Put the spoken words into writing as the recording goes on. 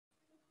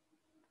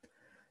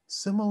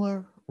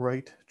Similar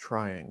right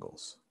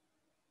triangles.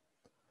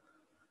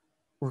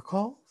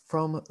 Recall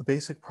from the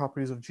basic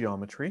properties of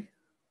geometry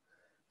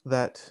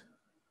that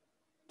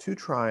two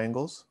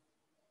triangles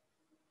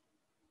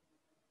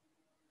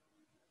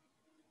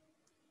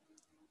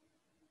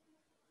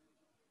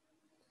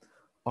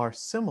are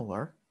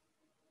similar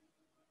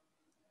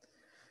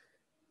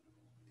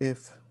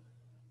if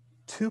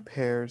two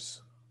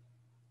pairs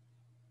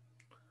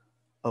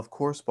of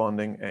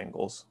corresponding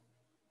angles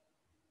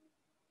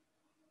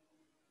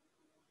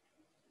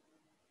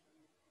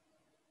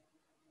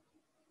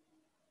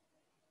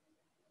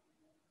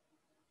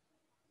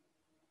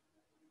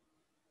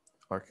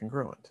are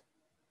congruent.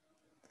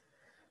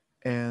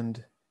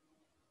 And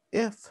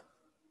if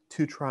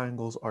two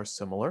triangles are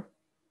similar,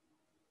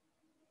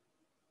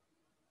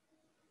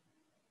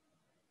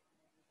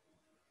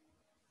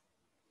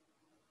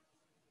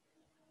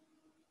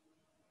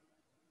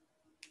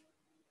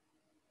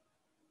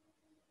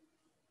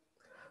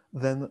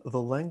 then the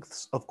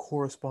lengths of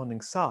corresponding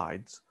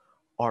sides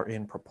are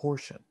in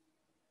proportion.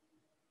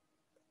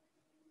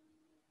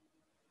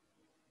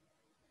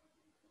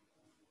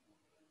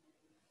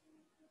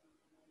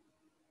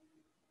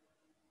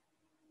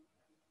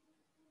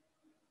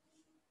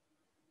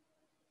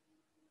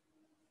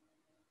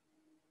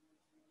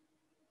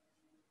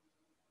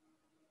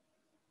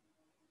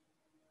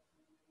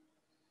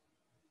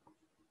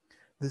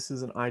 This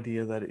is an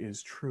idea that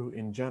is true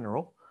in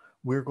general.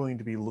 We're going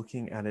to be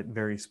looking at it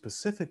very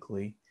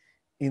specifically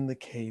in the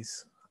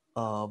case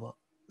of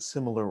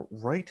similar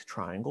right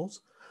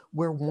triangles,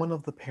 where one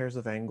of the pairs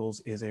of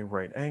angles is a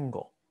right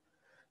angle.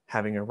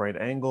 Having a right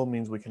angle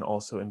means we can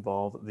also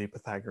involve the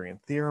Pythagorean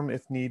theorem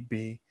if need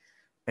be,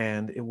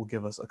 and it will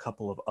give us a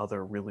couple of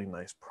other really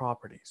nice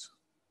properties.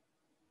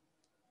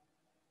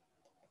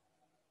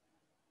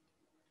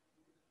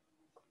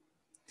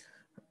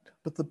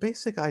 But the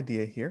basic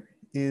idea here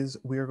is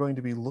we are going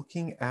to be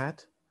looking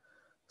at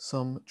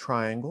some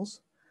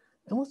triangles,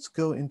 and let's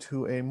go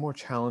into a more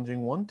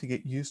challenging one to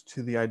get used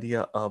to the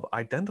idea of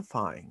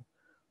identifying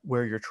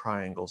where your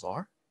triangles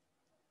are.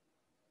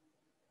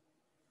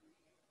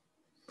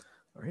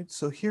 All right,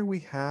 so here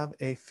we have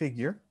a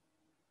figure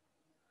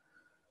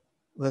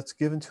that's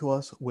given to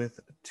us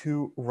with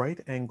two right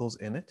angles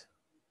in it.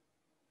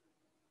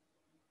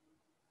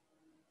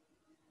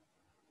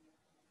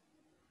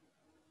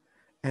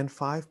 And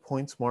 5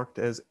 points marked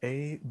as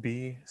A,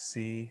 B,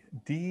 C,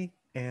 D,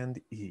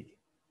 and E.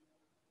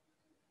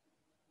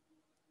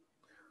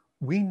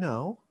 We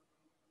know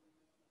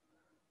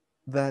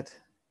that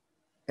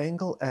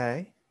angle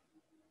A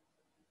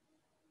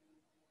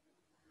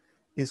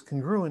is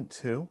congruent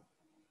to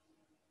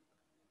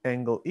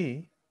angle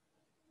E.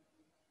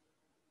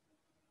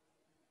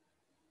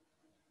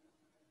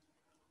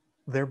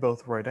 They're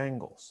both right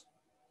angles.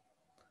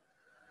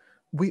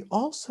 We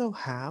also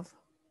have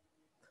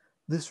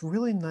this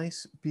really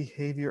nice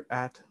behavior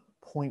at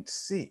point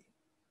C.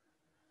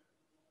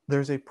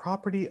 There's a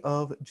property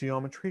of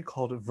geometry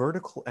called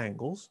vertical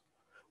angles.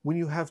 When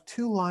you have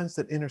two lines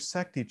that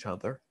intersect each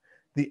other,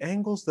 the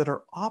angles that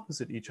are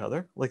opposite each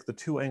other, like the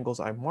two angles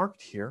I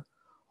marked here,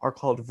 are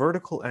called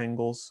vertical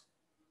angles.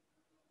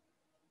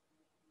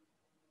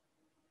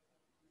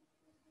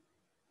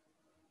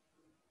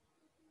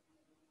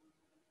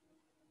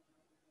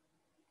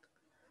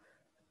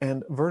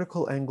 And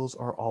vertical angles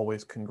are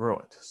always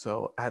congruent.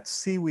 So at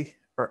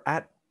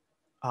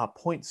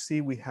point C,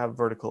 we have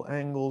vertical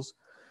angles.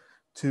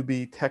 To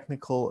be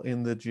technical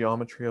in the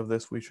geometry of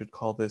this, we should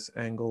call this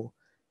angle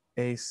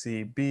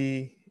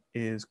ACB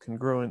is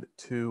congruent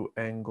to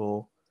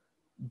angle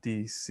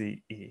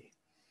DCE.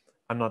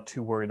 I'm not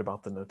too worried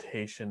about the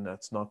notation.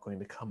 That's not going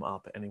to come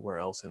up anywhere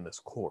else in this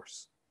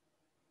course.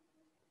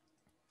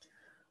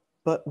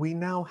 But we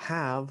now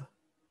have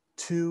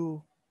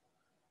two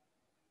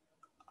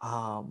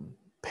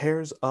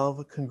pairs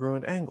of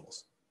congruent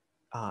angles,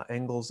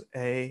 angles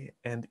A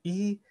and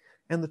E,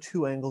 and the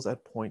two angles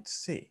at point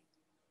C.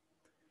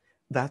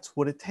 That's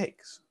what it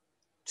takes.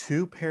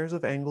 Two pairs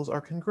of angles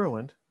are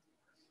congruent,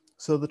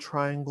 so the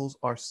triangles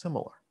are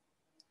similar.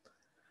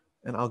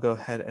 And I'll go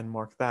ahead and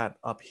mark that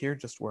up here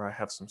just where I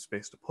have some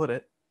space to put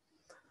it.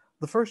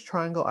 The first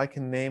triangle I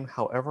can name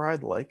however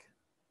I'd like.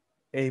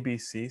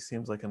 ABC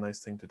seems like a nice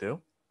thing to do.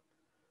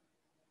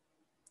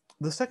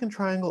 The second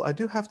triangle, I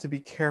do have to be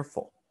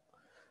careful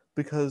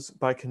because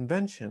by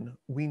convention,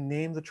 we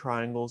name the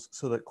triangles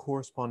so that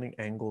corresponding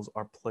angles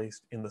are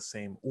placed in the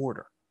same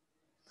order.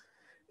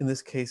 In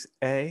this case,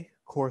 A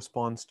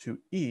corresponds to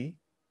E,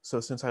 so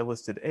since I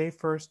listed A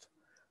first,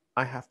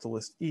 I have to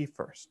list E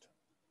first.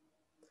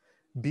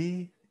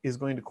 B is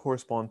going to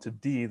correspond to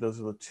D.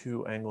 Those are the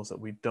two angles that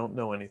we don't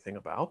know anything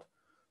about.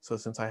 So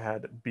since I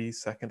had B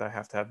second, I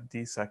have to have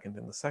D second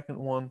in the second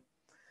one,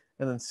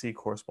 and then C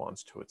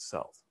corresponds to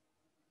itself.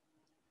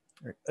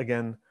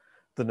 Again,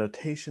 the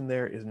notation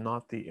there is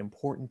not the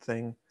important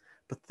thing,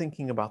 but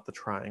thinking about the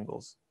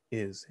triangles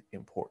is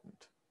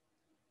important.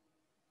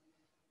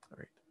 All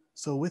right.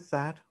 So with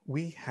that,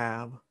 we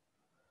have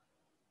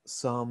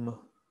some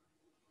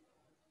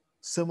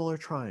similar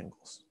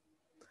triangles.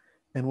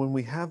 And when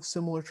we have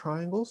similar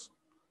triangles,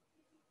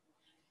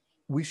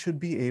 we should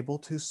be able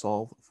to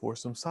solve for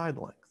some side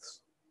lengths.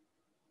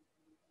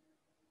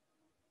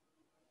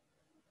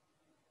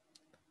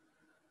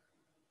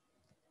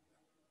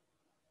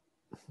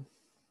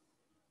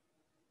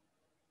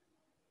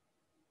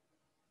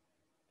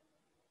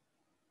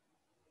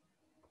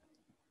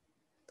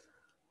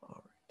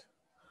 All right.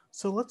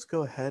 So let's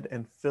go ahead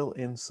and fill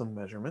in some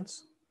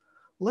measurements.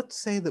 Let's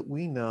say that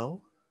we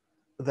know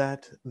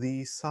that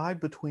the side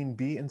between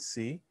B and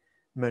C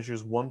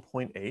measures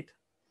 1.8,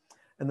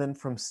 and then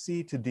from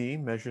C to D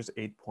measures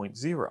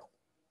 8.0.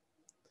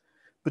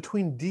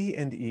 Between D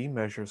and E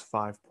measures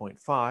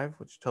 5.5,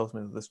 which tells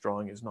me that this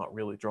drawing is not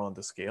really drawn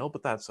to scale,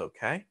 but that's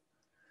okay.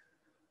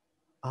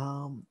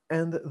 And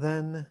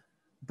then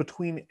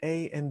between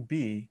A and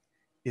B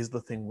is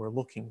the thing we're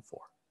looking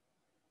for.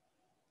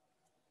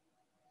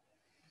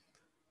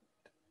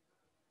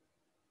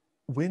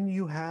 When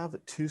you have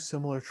two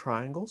similar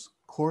triangles,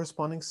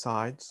 corresponding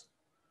sides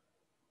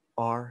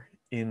are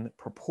in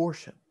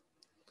proportion.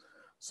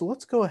 So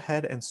let's go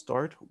ahead and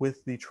start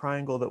with the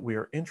triangle that we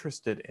are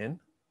interested in.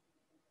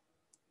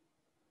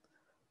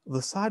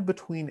 The side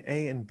between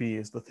A and B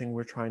is the thing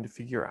we're trying to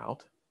figure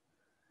out.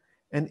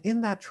 And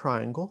in that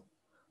triangle,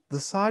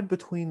 the side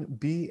between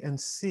B and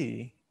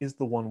C is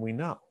the one we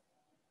know.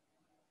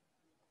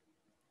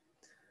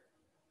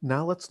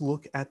 Now let's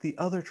look at the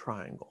other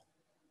triangle.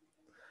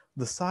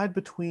 The side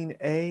between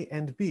A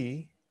and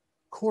B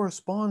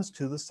corresponds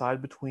to the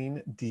side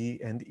between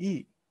D and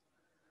E.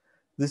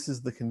 This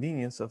is the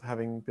convenience of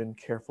having been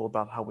careful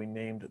about how we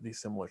named these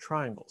similar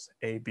triangles,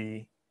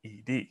 AB,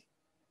 ED.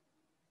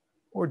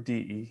 Or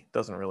DE,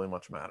 doesn't really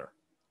much matter.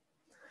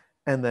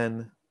 And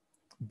then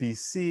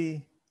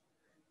BC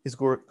is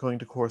going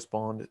to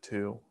correspond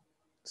to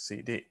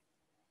CD.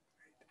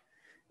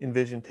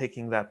 Envision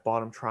taking that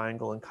bottom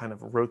triangle and kind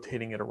of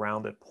rotating it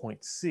around at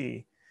point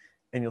C,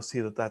 and you'll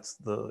see that that's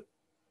the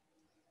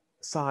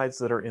sides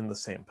that are in the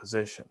same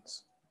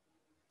positions.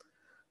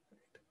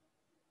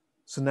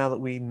 So now that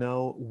we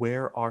know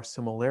where our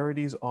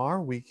similarities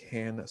are, we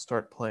can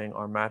start playing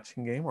our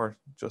matching game, or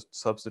just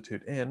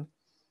substitute in.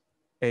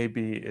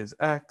 AB is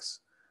X,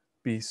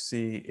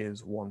 BC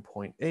is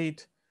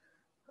 1.8,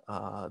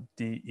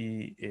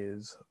 DE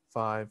is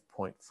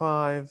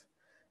 5.5,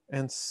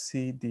 and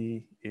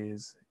CD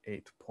is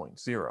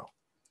 8.0.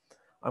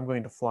 I'm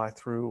going to fly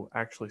through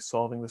actually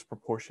solving this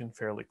proportion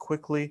fairly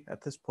quickly.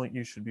 At this point,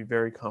 you should be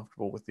very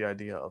comfortable with the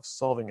idea of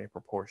solving a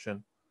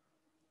proportion.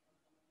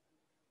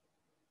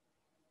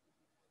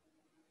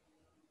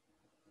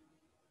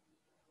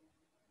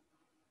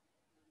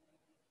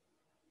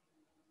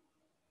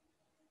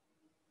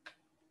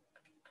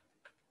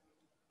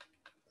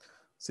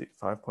 See,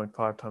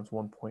 5.5 times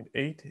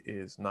 1.8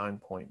 is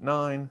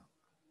 9.9.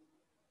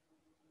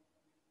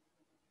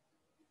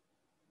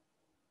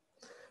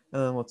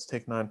 And then let's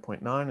take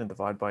 9.9 and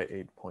divide by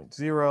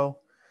 8.0.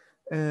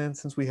 And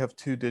since we have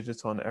 2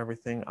 digits on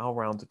everything, I'll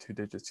round to 2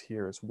 digits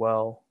here as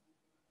well.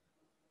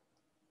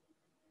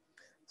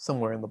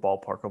 Somewhere in the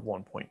ballpark of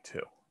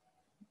 1.2.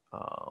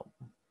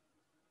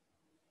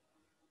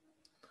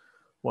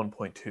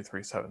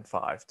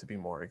 1.2375 to be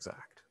more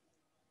exact.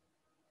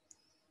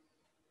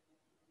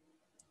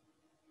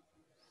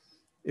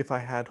 If I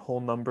had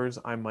whole numbers,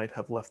 I might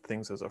have left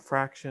things as a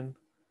fraction.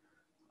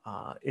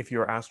 If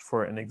you're asked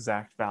for an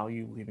exact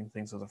value, leaving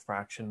things as a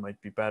fraction might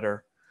be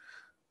better.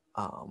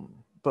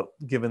 But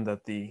given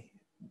that the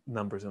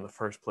numbers in the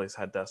first place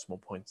had decimal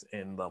points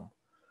in them,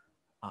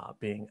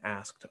 being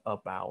asked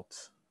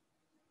about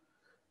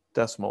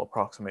decimal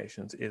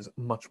approximations is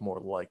much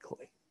more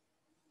likely.